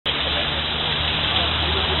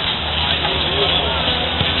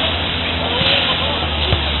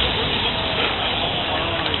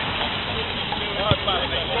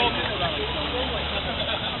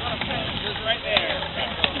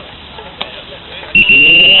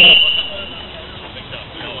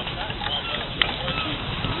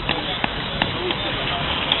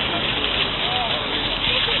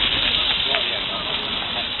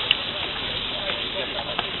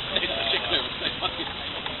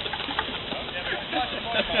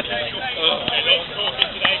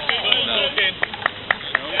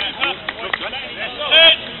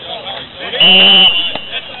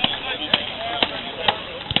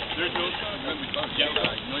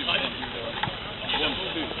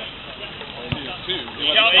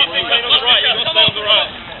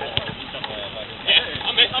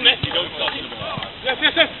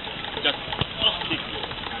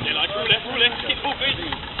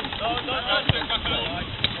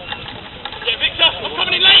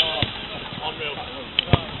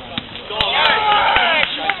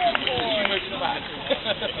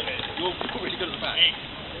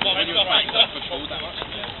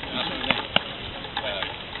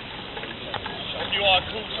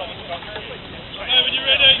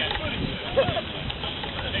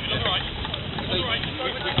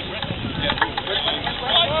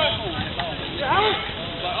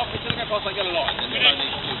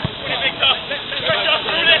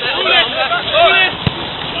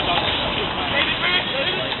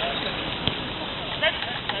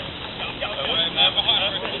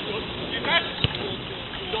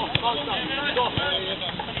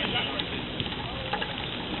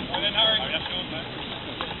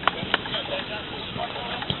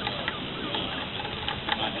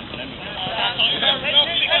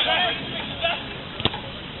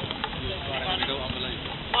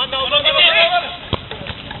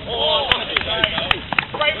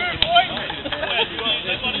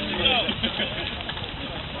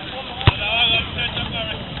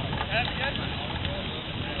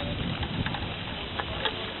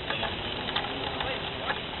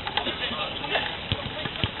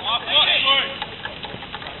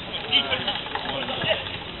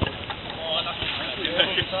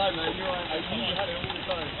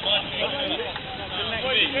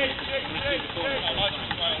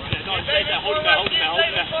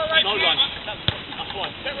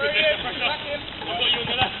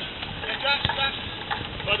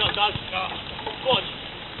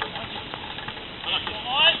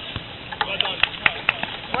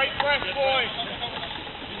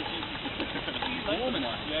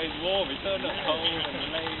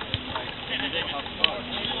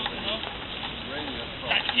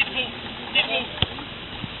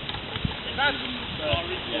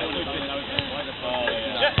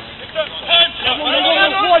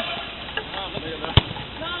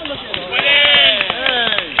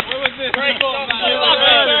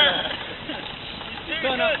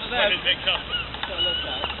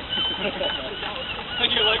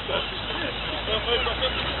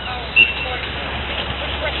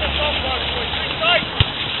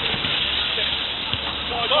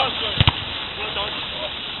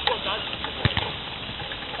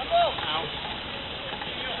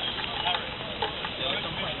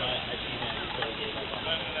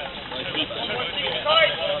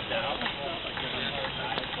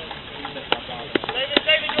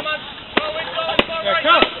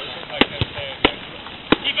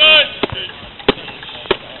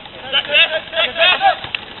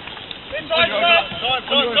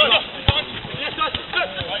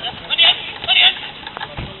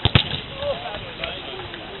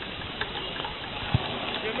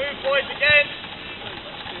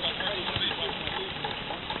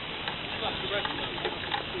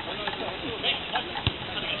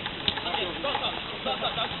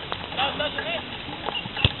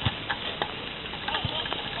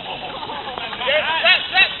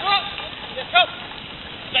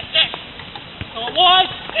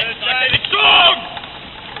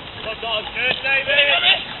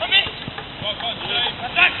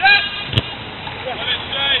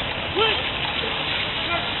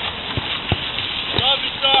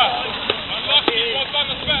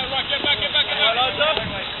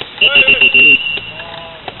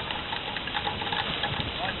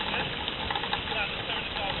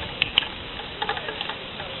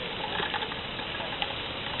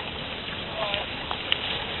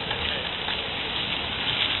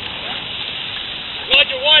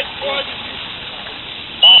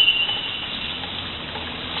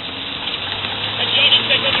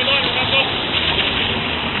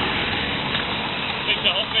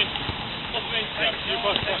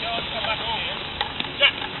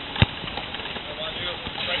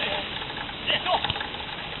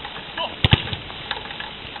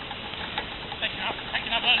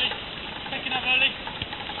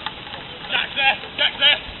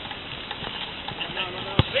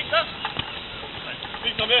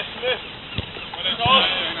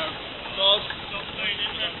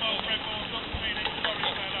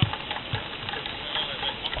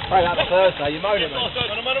Right, that's Thursday, you're moaning, mate. Yeah,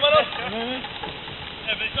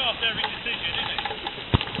 but it's after every decision, isn't it?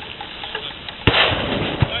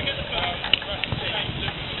 Don't get the phone.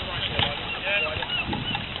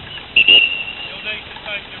 You'll need to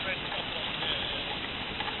take the red top off.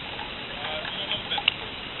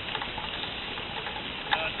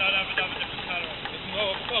 Don't have another different colour on. There's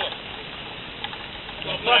no other colour.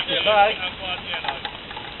 Well, black and white and one yellow.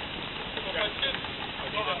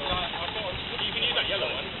 You can use that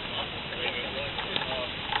yellow one.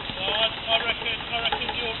 I reckon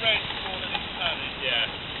your red more than his paddy. Yeah.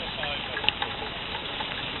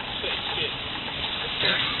 Shit.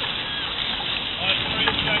 I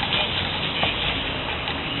appreciate the opportunity.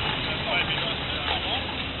 Maybe not today.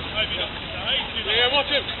 Yeah, watch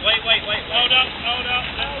him. Wait. Hold up.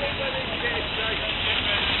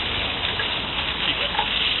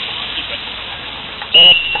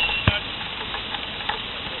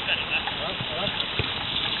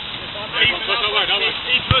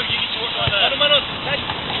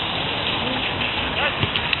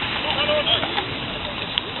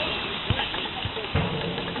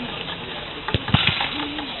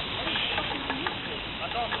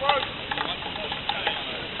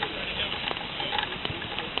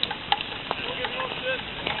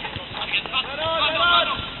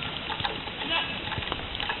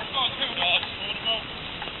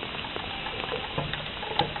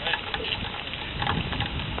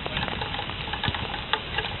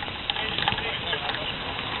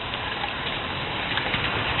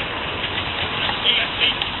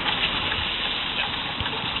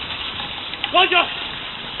 Roger!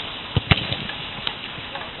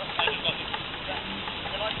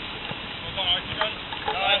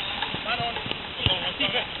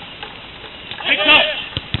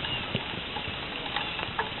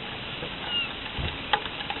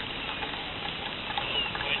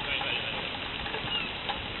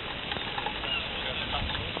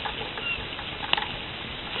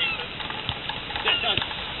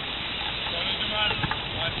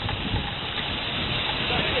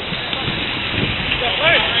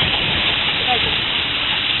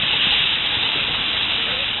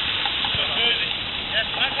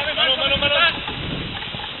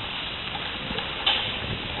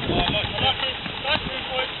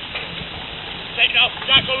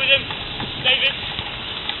 Jack, go with him. David.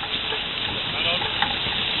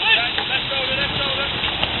 Left shoulder.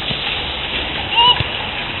 Oh!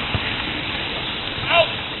 Out!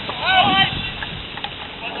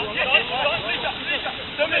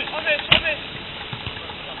 Come in.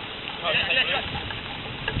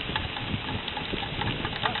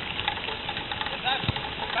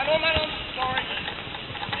 Man on. Sorry.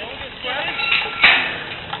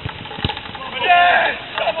 Yes!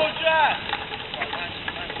 Come on, Jack!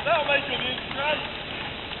 That'll make you an Instagram.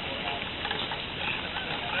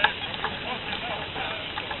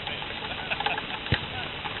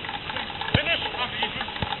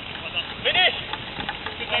 Finish!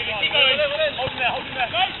 Good, David, keep going. Hold him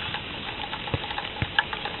there. Go!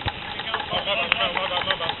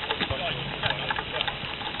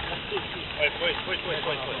 Wait.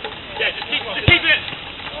 Yeah, just keep it!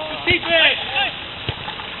 Just keep it!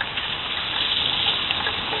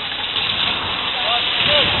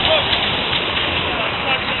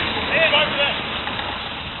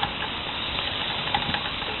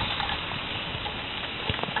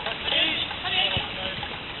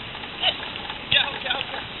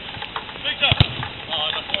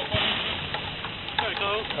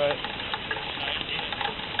 Right.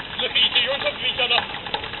 Look at you two, you're on top of each other.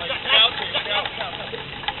 Jack out.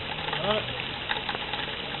 Alright.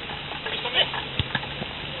 Just on this.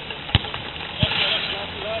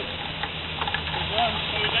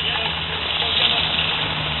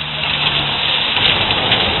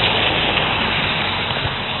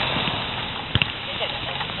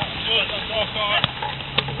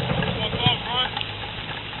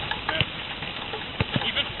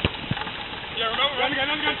 Run again.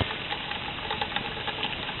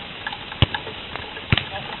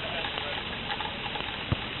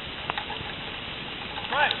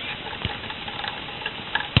 Right.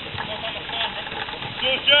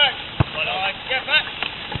 Good, Jack. Get back.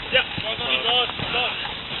 Yep. Good.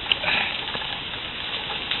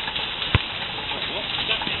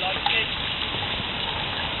 Exactly like it.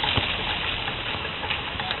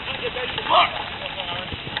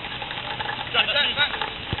 Jack.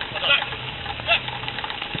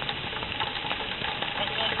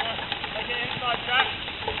 Take it inside, Jack.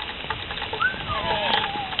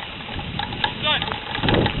 Inside.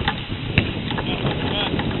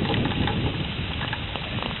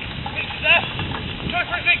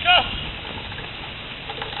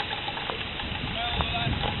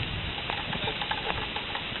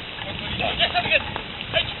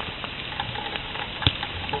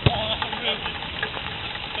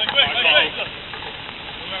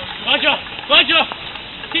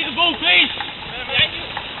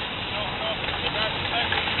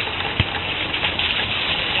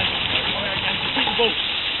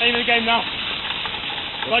 in now.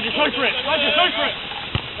 Roger, go for it. Roger, go for it.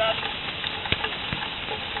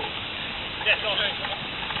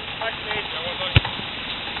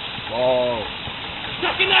 Whoa.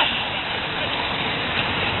 Stuck in there.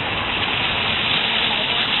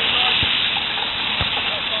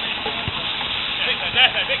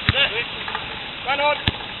 Manor.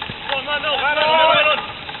 Come on, Manor. Manor.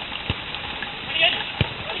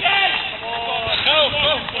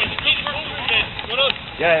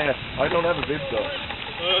 Yeah, I don't have a bib though.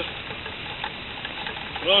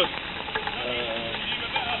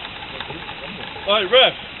 Right,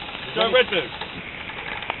 ref. Go Breadmen.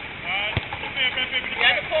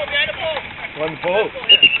 Behind the pole, behind the pole. One ball.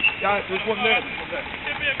 Yeah, there's one there.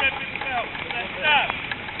 Should be a Breadmen belt. Let's start.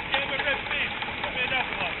 Get him a red speed. Give me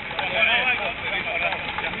another one.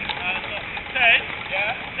 Ted,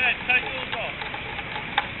 take yours off.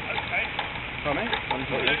 Okay. Tommy?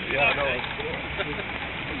 Yeah, I know.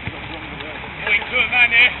 Wait, good man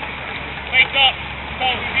here. Wake up.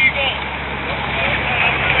 Paul, who you got?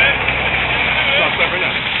 Stop that right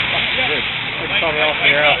now. Fucking good. Tommy off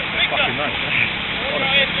me out. Fucking nice.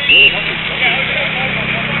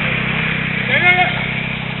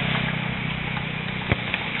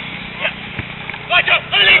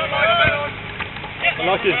 I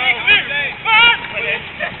like it.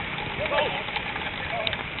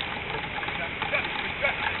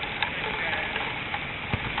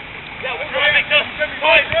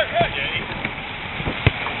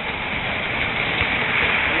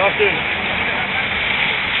 Nothing.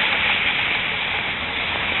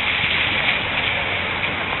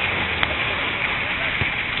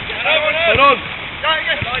 Head on.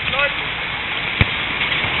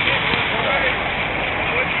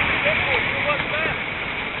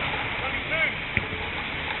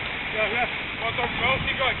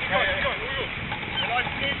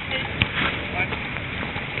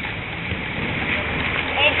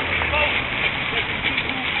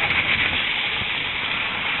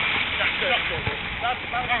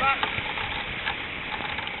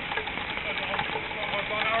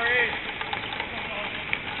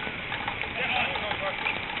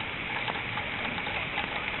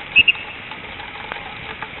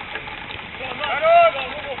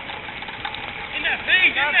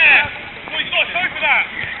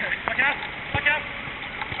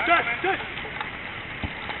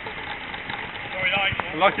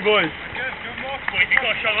 Lucky boys. Wait, you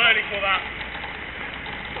got to show early for that.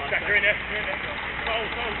 You're in there. Goal.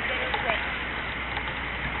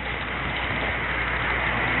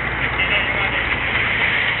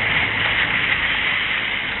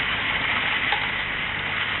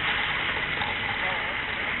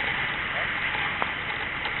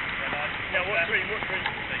 Yeah, what green? What's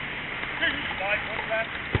that?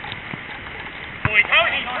 Boy,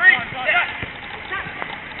 Tony, green!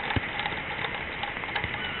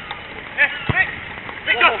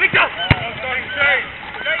 Victor!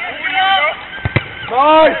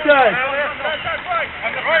 Nice, Dave!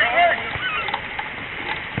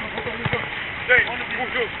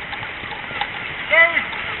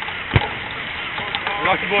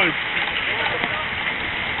 Lucky boys.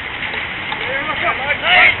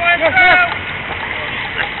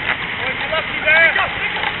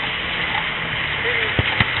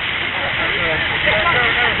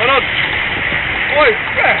 Well done! Boys,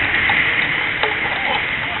 yeah!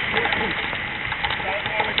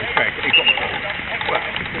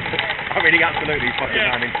 I mean, he absolutely fucking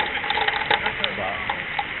ran into it.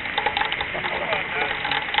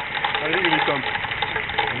 I think it'll be some.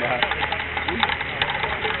 Yeah.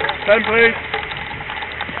 10 please.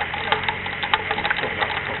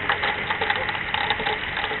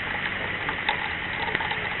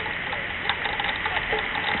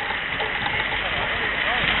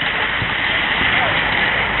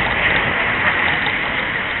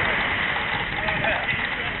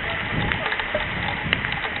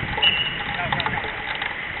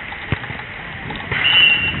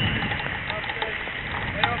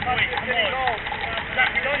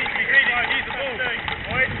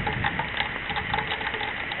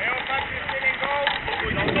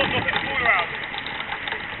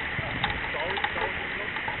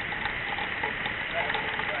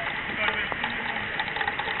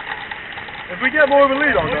 If we get more of a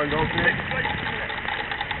lead, I'll go and go for it.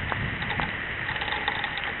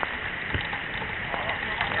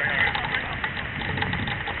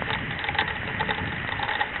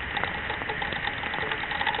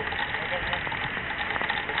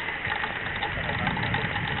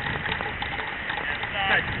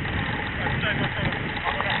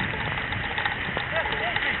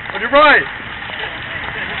 On your right!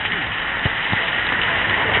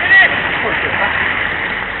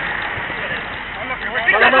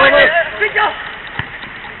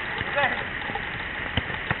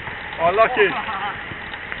 Unlucky.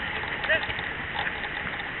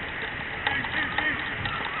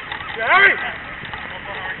 Yeah, Harry!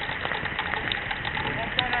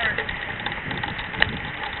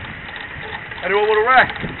 Anyone want a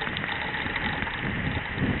rest?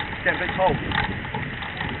 It's getting a bit cold.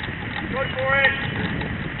 Go for it!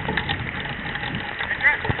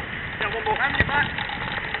 Yeah, one more. Hand it back.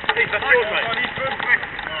 Hey, that's yours, mate.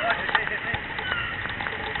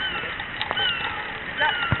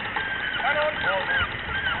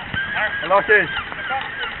 Unlucky. Wait,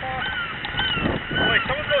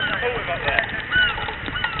 someone's got some forward up there.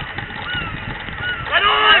 Come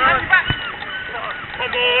on!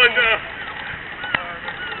 Come on!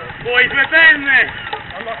 Boys, we're better this!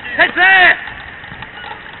 Head there!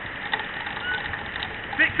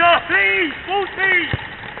 Victor, please! Full speed!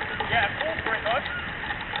 Yeah, fall for it, bud.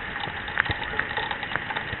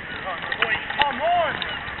 Boys, come on!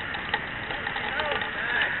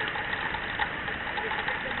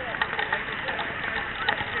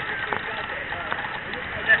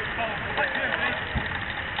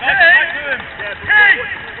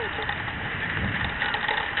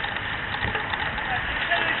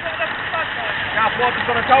 What's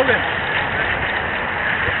gonna tell him?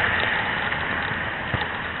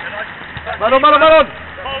 Man on!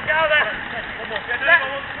 Oh, get out there! Get that!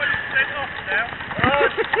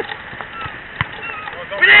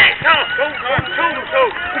 Finish! Go!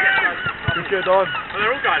 Good shit, Don. Well,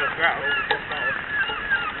 they're all going off the ground.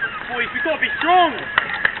 Boys, we've got to be strong!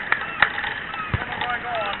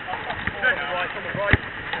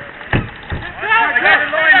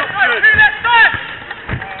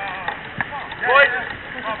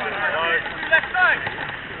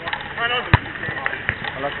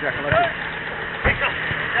 I like Jack, I like it.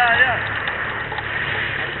 Yeah.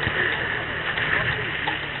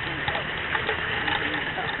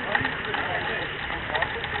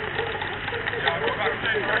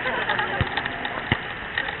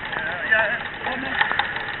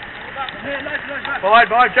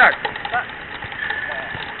 Behind Jack.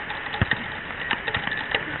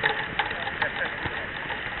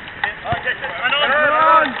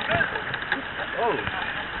 Oh.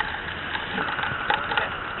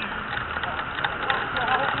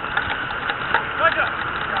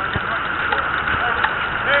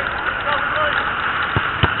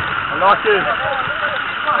 I like it.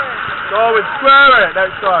 Go and square it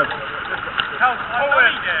next time.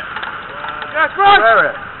 Yeah, right. Square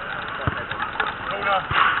it.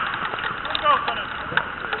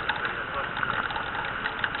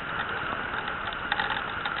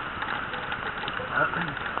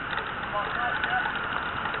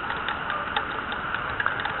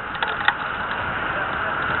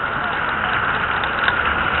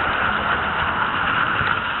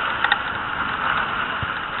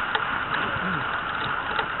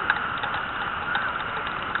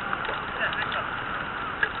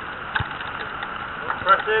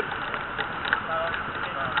 Press him.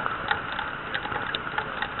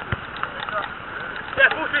 Yeah,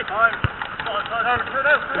 push it. Time.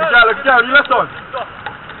 Look at Jack, you left on.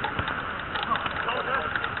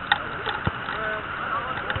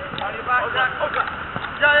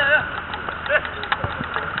 Yeah.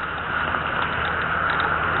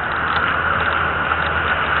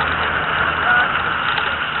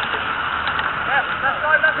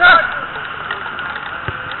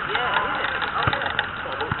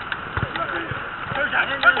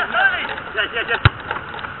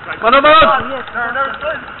 Man on!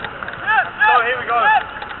 Here we go.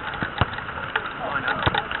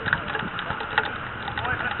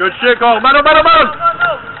 Good shit, Cole. Man on!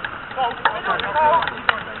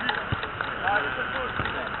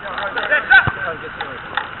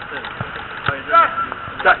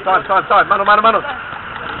 Jack, time. Man on.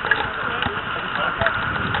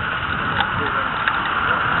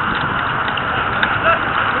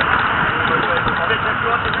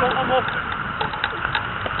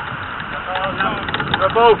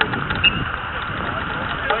 They're both.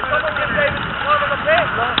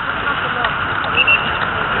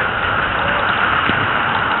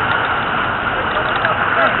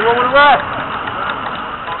 You want to rest?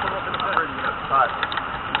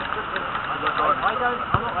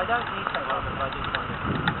 I don't need to take one, but I do find it.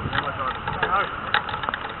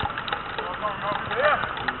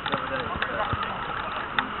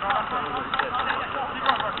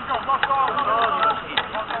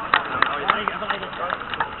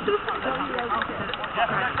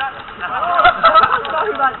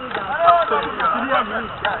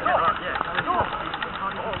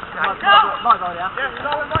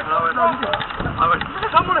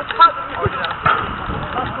 Someone attacked me.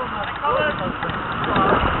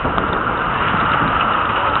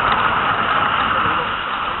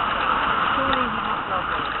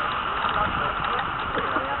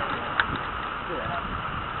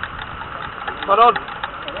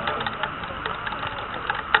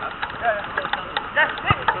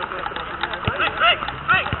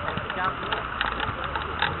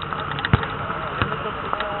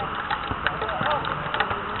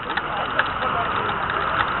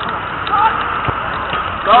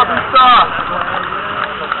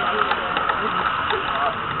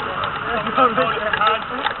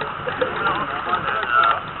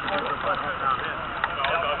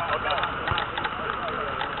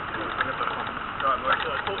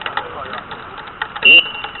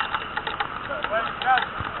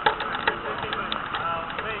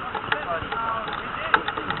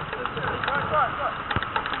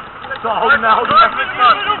 Start holding there, holding there.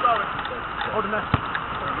 Holding there.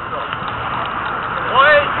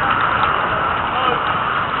 Oi!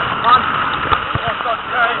 One.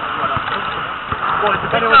 Boy,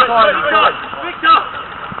 depending on the side, it's good. Victor!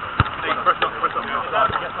 Press up.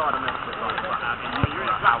 Get side of me. You're in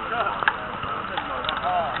the back.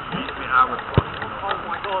 Oh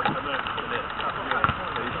my God.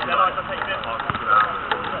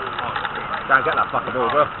 Can't get that fucking ball,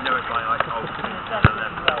 bro. No, it's like I told you.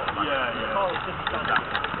 Yeah.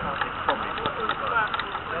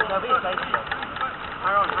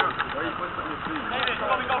 Hang on. Where are you putting your feet? Hey,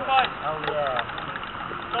 we got 5. Oh, yeah.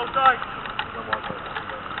 Go side.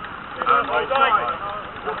 I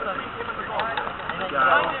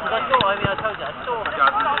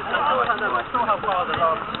saw how far the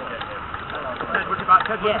last one get him. Ted, what about?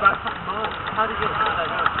 How did you get that?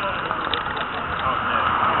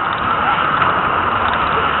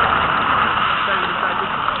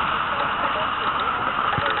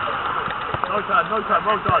 No time,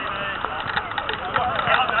 well done.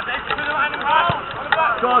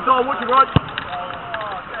 Door, watch your right.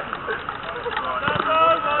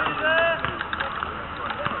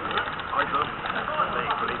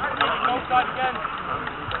 Again.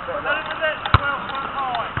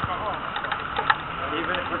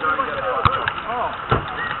 Even if we don't get that.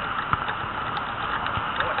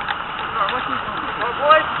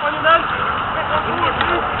 Boys, on your nose.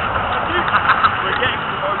 We're getting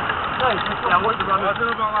close. Yeah, I want to run. I don't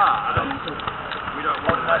know about that. We don't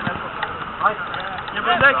want that. Yeah,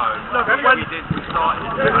 but look, when we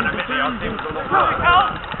started, and admittedly, our team was a lot better.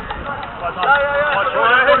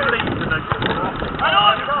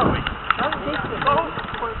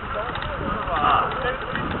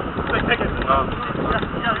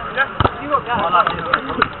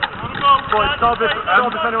 Boys, stop if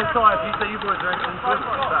anyone's tired. You say you boys are influenced by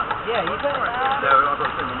that. Yeah, you can. No, I've got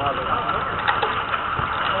to sing the mother.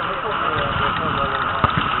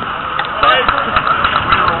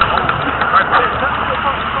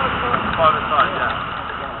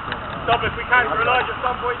 Stop if we can. Rely at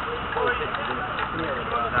some point.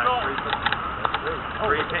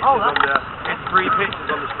 It's 3 pitches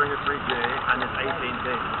on the string of 3G, and there's 18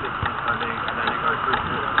 teams, 16 per league, and then it goes through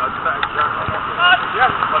to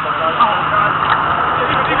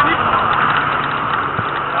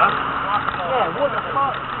what the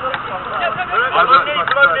fuck? I work like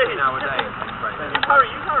 30 now a day.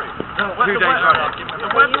 You hurry. 2 days running. You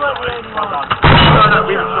weren't the only one. No,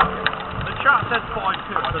 we were not. The chat says 5-2.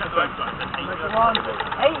 I said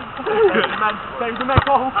 8. Save the neck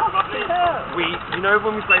off. You know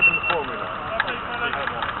when we played them before, we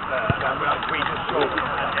just scored.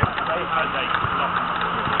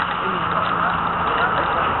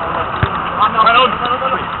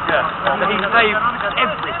 Yeah. He saved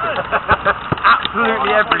everything.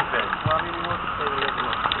 Absolutely everything.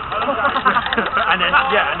 and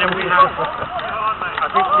then we have. I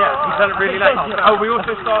think he's done it really late. Oh, we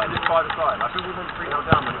also started this 5-5. I think we went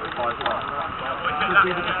 3-0 down when it was 5-5. Because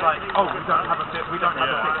we were just like, we don't have a 6 man.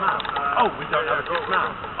 Oh, we don't have a 6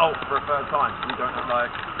 man. Oh, for a third time, we don't have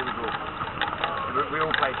it was all. We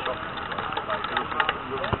all played shots. Like it was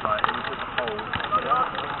just a whole.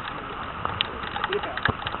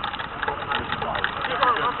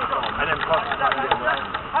 And then plus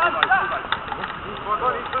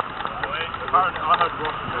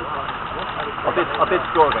I did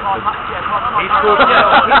score against him. He scored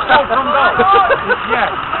from goal.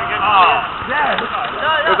 Yes. Yes.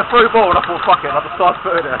 It was a through ball and I thought, fuck it, I'll just start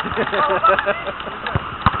footing it.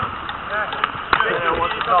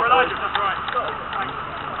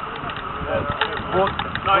 What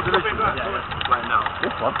division? Right now.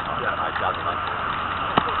 This one? Yeah, I doesn't like it.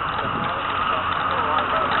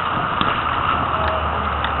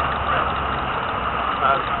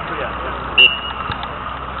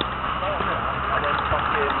 And then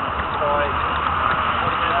fucking 5.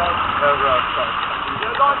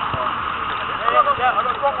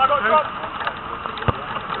 I got drop.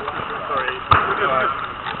 Sorry.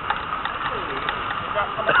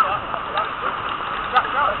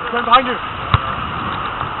 Turn behind you.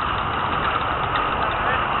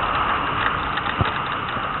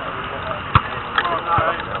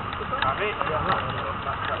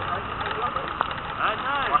 I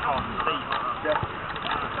can't see.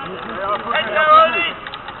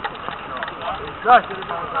 Nice.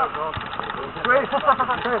 Chris.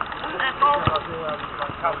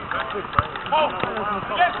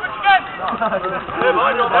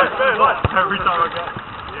 Every time I get.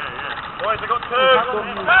 Boys, I got two.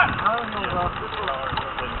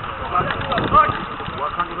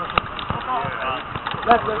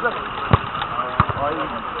 Left. And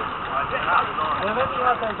I remember you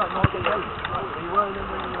had those like 98. You weren't in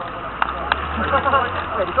when you were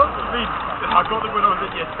I got them when I was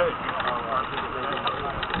in year 2.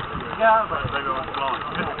 Yeah, Maybe I was blind.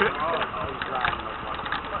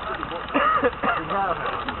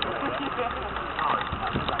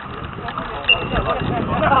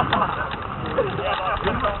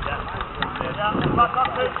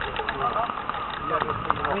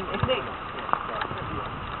 I mean, it's Nick.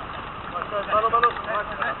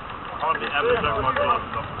 Hardly ever took my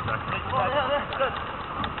glasses off the second.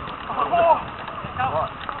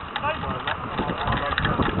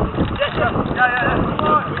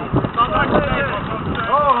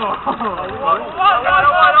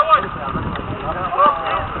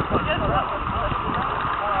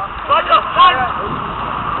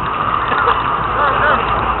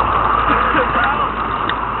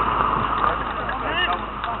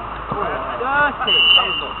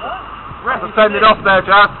 Send it off there,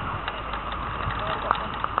 Jack.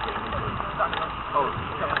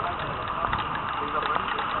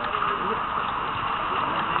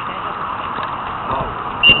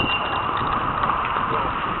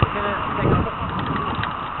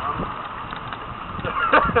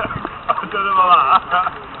 I don't know about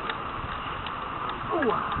that.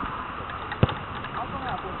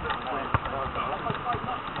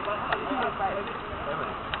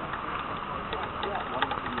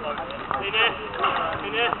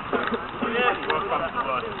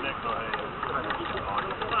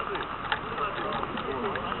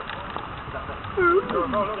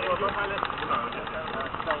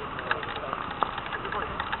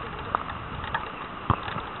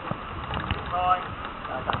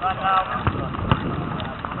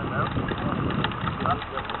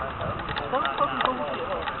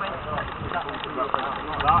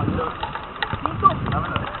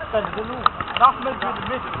 That's meant to be the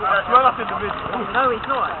middle. Well, that's in the middle. No, it's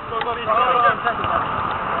not. Yeah, that's how it is. Well,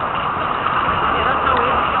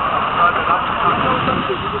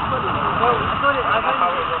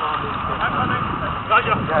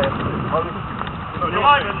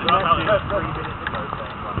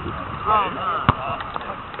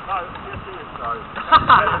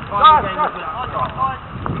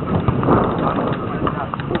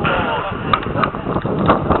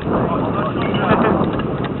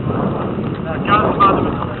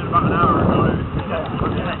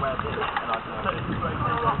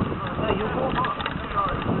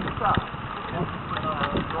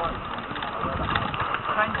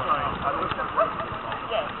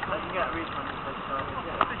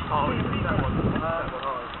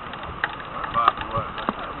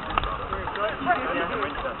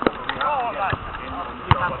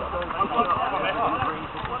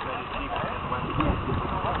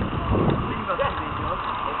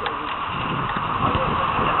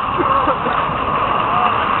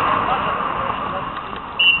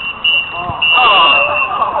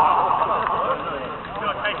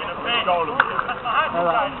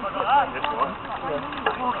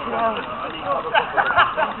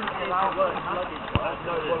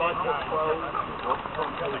 I thought it.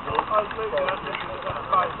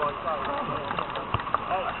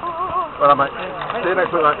 Well, mate. See you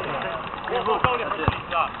next week, mate.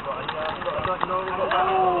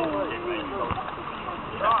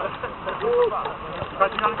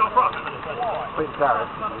 Prince Harris.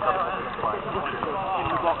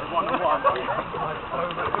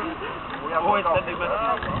 Always sending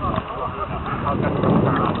messages.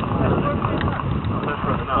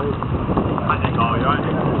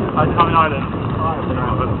 I'm coming Island.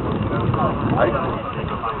 Hey?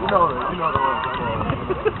 You know the ones.